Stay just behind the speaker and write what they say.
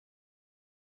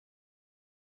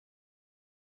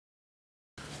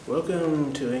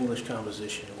Welcome to English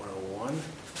Composition 101.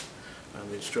 I'm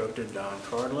the instructor, Don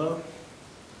Cardlow.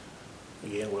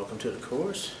 Again, welcome to the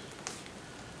course.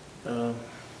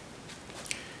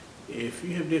 If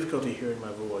you have difficulty hearing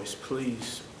my voice,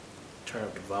 please turn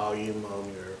up the volume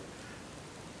on your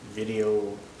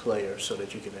video player so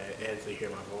that you can adequately hear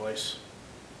my voice.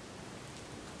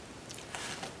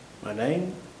 My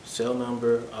name, cell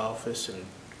number, office, and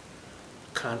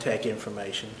contact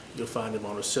information, you'll find them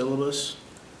on the syllabus.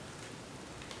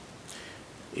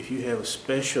 If you have a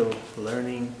special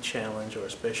learning challenge or a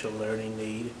special learning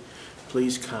need,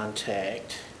 please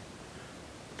contact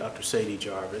Dr. Sadie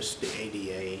Jarvis, the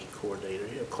ADA coordinator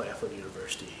at Claflin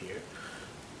University here,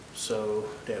 so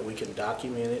that we can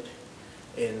document it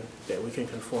and that we can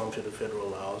conform to the federal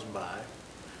laws by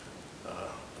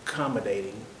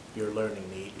accommodating your learning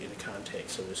need in the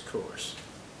context of this course.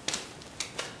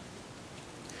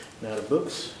 Now, the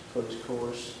books for this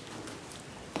course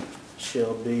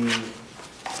shall be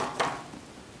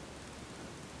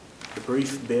The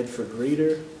Brief Bedford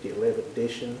Reader, the 11th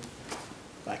edition,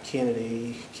 by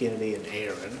Kennedy, and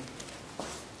Aaron.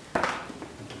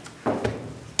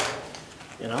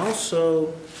 And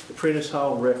also, the Prentice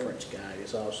Hall Reference Guide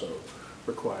is also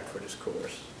required for this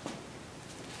course.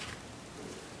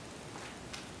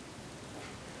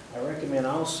 I recommend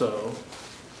also,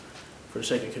 for the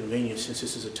sake of convenience, since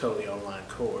this is a totally online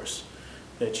course,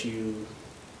 that you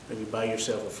maybe buy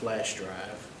yourself a flash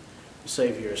drive to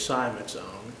save your assignments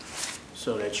on,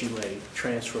 so that you may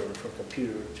transfer them from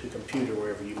computer to computer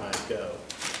wherever you might go,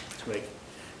 to make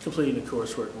completing the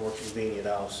coursework more convenient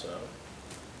also.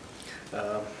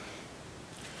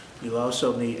 You'll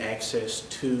also need access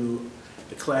to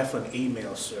the Claflin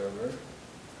email server,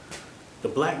 the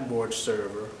Blackboard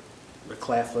server, the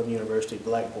Claflin University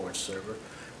Blackboard server,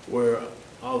 where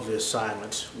all of the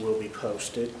assignments will be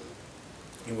posted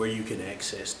and where you can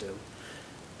access them,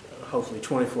 hopefully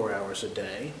 24 hours a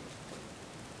day.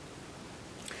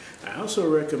 I also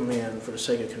recommend, for the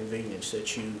sake of convenience,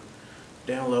 that you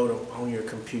download on your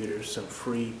computer some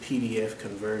free PDF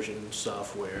conversion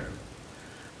software.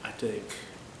 I think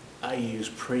I use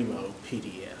Primo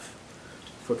PDF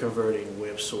for converting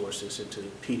web sources into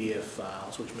PDF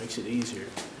files, which makes it easier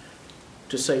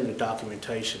to save the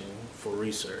documentation for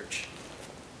research.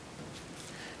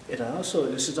 And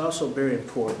this is also very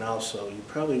important also, you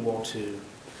probably want to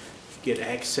get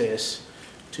access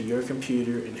to your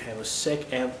computer and have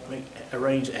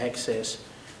arrange access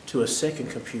to a second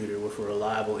computer with a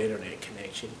reliable internet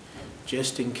connection,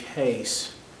 just in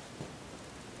case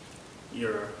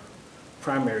your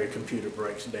primary computer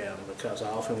breaks down, because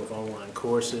often with online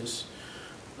courses,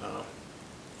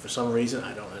 for some reason,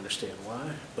 I don't understand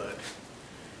why, but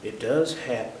it does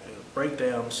happen.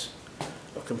 Breakdowns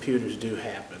of computers do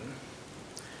happen,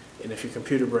 and if your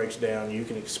computer breaks down, you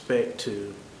can expect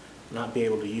to not be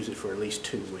able to use it for at least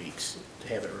 2 weeks to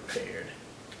have it repaired.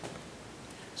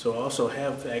 So also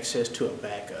have access to a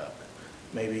backup,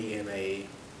 maybe in a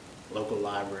local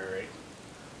library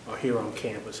or here on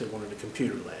campus at one of the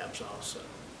computer labs also.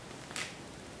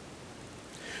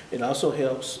 It also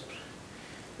helps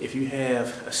if you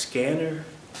have a scanner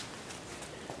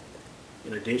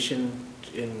in addition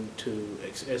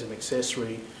as an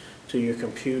accessory to your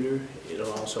computer.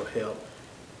 It'll also help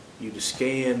you to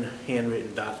scan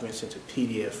handwritten documents into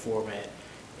PDF format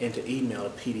and to email the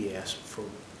PDFs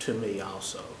to me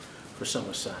also for some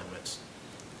assignments.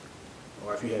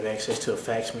 Or if you have access to a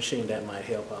fax machine, that might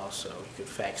help also. You could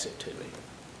fax it to me.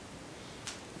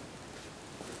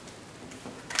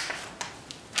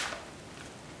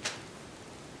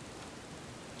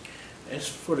 As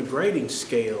for the grading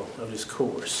scale of this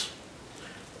course,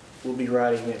 we'll be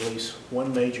writing at least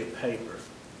one major paper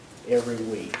every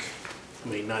week. I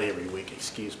mean, not every week,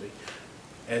 excuse me.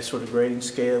 As for the grading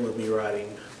scale, we'll be writing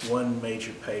one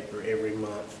major paper every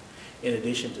month, in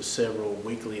addition to several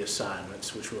weekly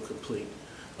assignments, which we'll complete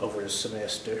over the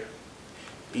semester.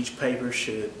 Each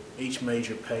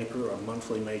major paper or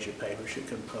monthly major paper should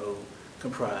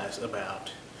comprise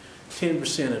about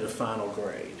 10% of the final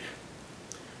grade,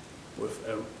 with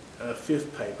a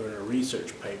fifth paper and a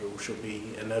research paper, which will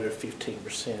be another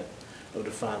 15% of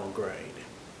the final grade.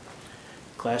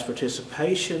 Class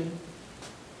participation,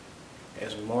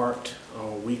 as marked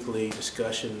on weekly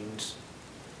discussions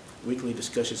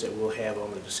that we'll have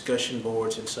on the discussion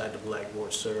boards inside the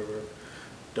Blackboard server,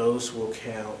 those will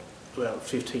count about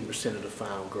 15% of the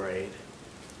final grade.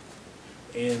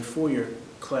 And for your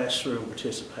classroom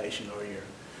participation or your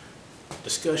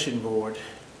discussion board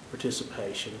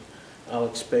participation, I'll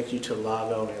expect you to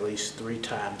log on at least 3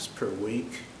 times per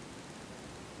week.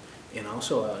 And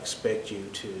also I'll expect you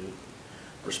to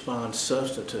respond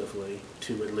substantively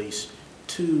to at least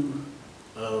two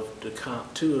of the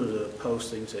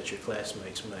postings that your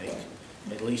classmates make,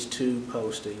 at least 2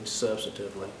 postings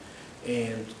substantively,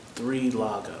 and 3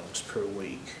 logons per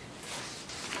week.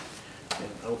 And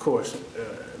of course,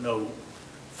 no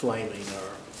flaming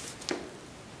or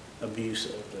abuse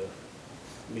of the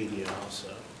media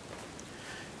also.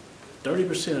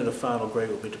 30% of the final grade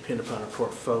will be dependent upon a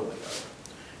portfolio,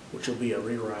 which will be a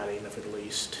rewriting of at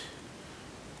least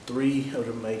 3 of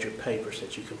the major papers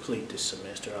that you complete this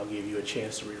semester. I'll give you a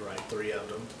chance to rewrite 3 of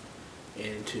them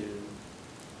and to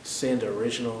send the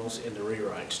originals and the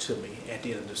rewrites to me at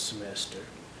the end of the semester.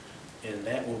 And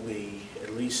that will be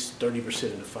at least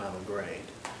 30% of the final grade.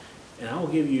 And I will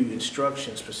give you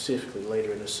instructions specifically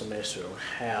later in the semester on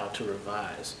how to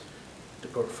revise the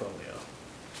portfolio,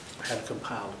 how to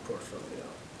compile the portfolio.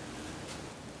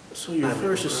 So your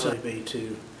first assignment would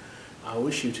be I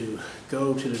wish you to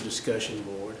go to the discussion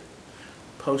board,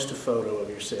 post a photo of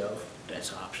yourself,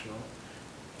 that's optional,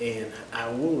 and I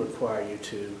will require you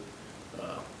to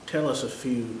tell us a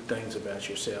few things about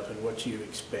yourself and what you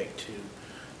expect to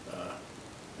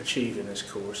achieve in this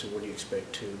course and what you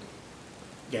expect to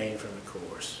gain from the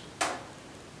course.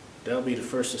 That'll be the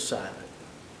first assignment.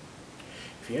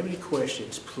 If you have any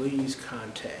questions, please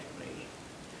contact me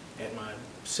at my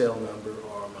cell number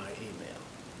or my email.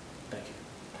 Thank you.